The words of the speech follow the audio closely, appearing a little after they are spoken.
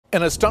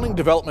In a stunning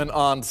development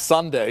on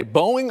Sunday,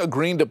 Boeing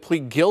agreeing to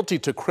plead guilty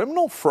to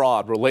criminal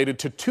fraud related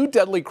to two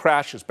deadly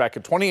crashes back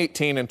in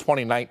 2018 and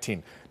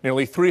 2019.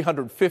 Nearly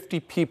 350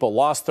 people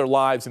lost their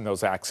lives in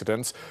those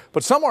accidents,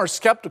 but some are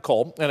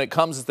skeptical, and it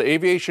comes as the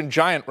aviation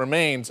giant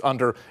remains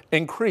under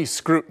increased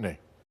scrutiny.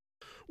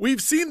 We've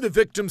seen the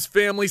victims'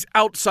 families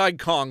outside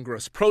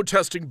Congress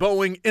protesting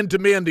Boeing and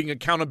demanding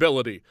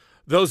accountability.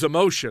 Those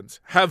emotions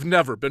have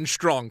never been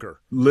stronger.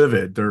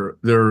 Livid.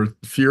 They're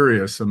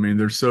furious. I mean,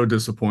 they're so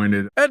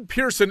disappointed. Ed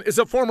Pearson is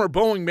a former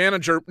Boeing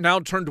manager, now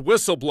turned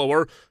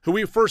whistleblower, who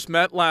we first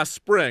met last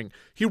spring.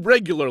 He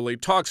regularly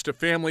talks to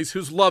families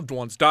whose loved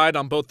ones died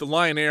on both the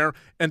Lion Air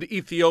and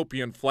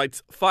Ethiopian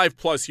flights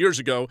 5+ years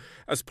ago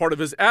as part of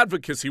his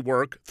advocacy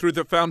work through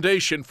the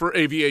Foundation for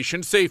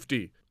Aviation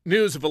Safety.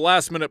 News of a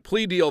last-minute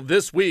plea deal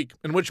this week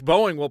in which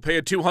Boeing will pay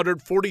a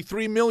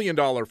 $243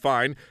 million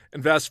fine,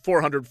 invest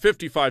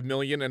 $455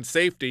 million in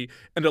safety,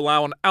 and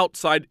allow an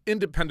outside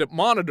independent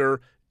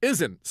monitor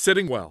isn't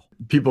sitting well.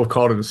 People have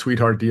called it a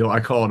sweetheart deal. I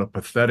call it a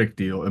pathetic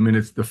deal. I mean,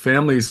 it's the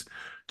families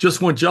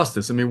just want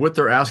justice. I mean, what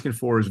they're asking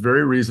for is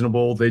very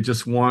reasonable. They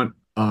just want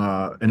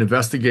an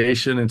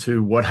investigation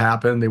into what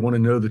happened. They want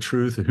to know the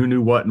truth and who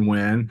knew what and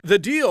when. The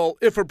deal,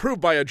 if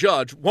approved by a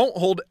judge, won't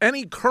hold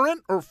any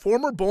current or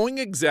former Boeing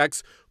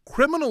execs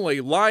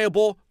criminally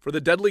liable for the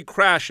deadly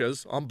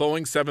crashes on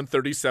Boeing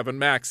 737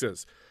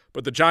 MAXs.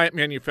 But the giant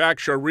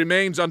manufacturer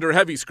remains under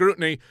heavy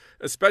scrutiny,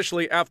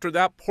 especially after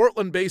that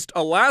Portland-based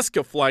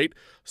Alaska flight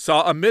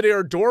saw a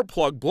midair door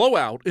plug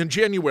blowout in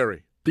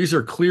January. These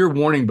are clear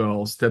warning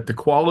bells that the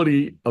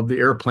quality of the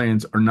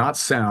airplanes are not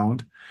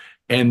sound,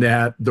 and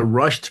that the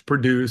rush to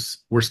produce,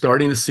 we're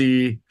starting to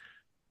see,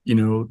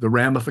 the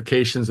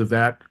ramifications of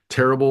that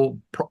terrible,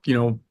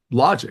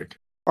 logic.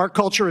 Our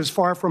culture is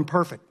far from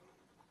perfect,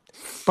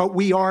 but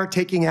we are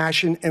taking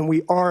action and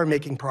we are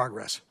making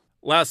progress.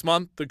 Last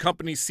month, the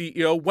company's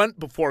CEO went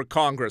before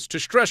Congress to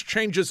stress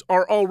changes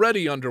are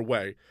already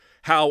underway.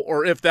 How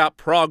or if that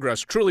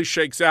progress truly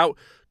shakes out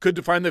could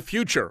define the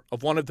future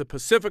of one of the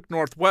Pacific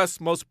Northwest's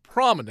most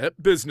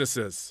prominent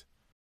businesses.